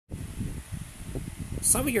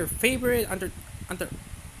Some of your favorite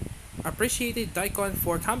underappreciated DAICON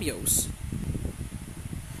for cameos.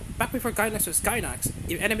 Back before Gainax was Gainax,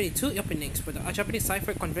 it animated two openings for the Japanese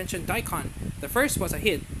sci-fi convention DAICON. The first was a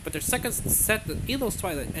hit, but the second set the Elo's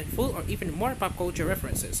Twilight and full or even more pop culture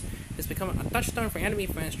references. It's become a touchstone for anime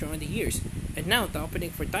fans throughout the years, and now the opening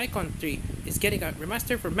for DAICON 3 is getting a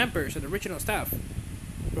remaster for members of the original staff.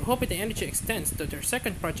 We're hoping the energy extends to their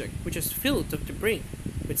second project, which is filled to the brim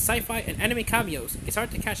with sci-fi and anime cameos. It's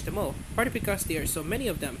hard to catch them all, partly because there are so many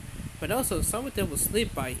of them, but also some of them will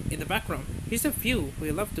slip by in the background. Here's a few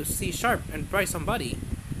we love to see sharp and bright somebody.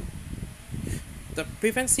 The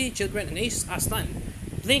Prevency Children and Ace Aslan.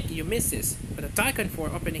 Blink, you miss this, but the DAICON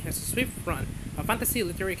 4 opening has a swift run of fantasy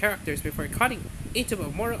literary characters before cutting into a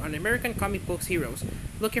more on American comic books heroes.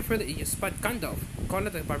 Looking further, you spot Gandalf,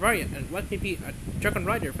 Conan the Barbarian, and what may be a Dragon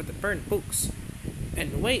Rider for the burned books.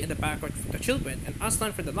 And way in the back are the children, and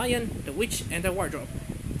Aslan for the Lion, the Witch, and the Wardrobe.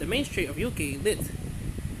 The mainstream of UK Lit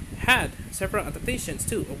had several adaptations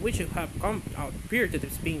too, of which have come out prior to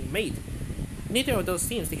this being made. Neither of those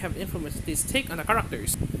themes they have influenced this take on the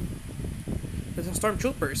characters. The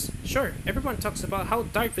Stormtroopers. Sure, everyone talks about how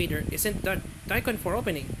Darth Vader is in the DAICON 4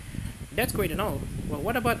 opening. That's great and all. Well,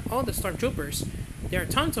 what about all the Stormtroopers? There are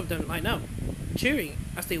tons of them lined up, cheering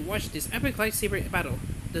as they watch this epic lightsaber battle.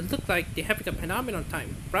 They look like they have a phenomenon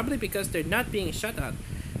time, probably because they're not being shot at.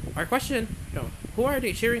 Our question, no, who are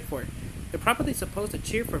they cheering for? They're probably supposed to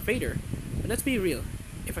cheer for Vader, but let's be real.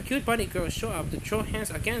 If a cute bunny girl show up to throw hands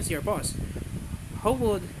against your boss, who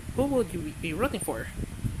would you be rooting for?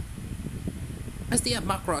 As they have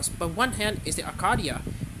Macross, but one hand is the Arcadia,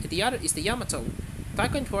 and the other is the Yamato.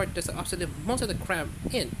 DAICON 4 does absolutely most of the cram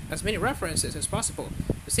in as many references as possible,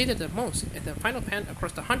 to say that the most, and the final pan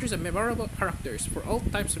across the hundreds of memorable characters for all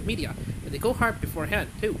types of media, but they go hard beforehand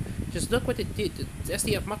too. Just look what it did to the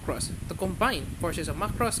SDF Macross. The combined forces of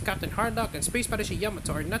Macross, Captain Harlock, and Space Battleship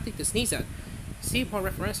Yamato are nothing to sneeze at. See more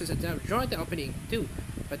references that have joined the opening too,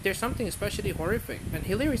 but there's something especially horrific and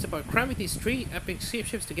hilarious about cramming these three epic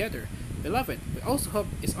ships together. We love it. We also hope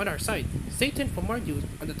it's on our side. Stay tuned for more news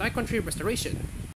on the DAICON 3 restoration.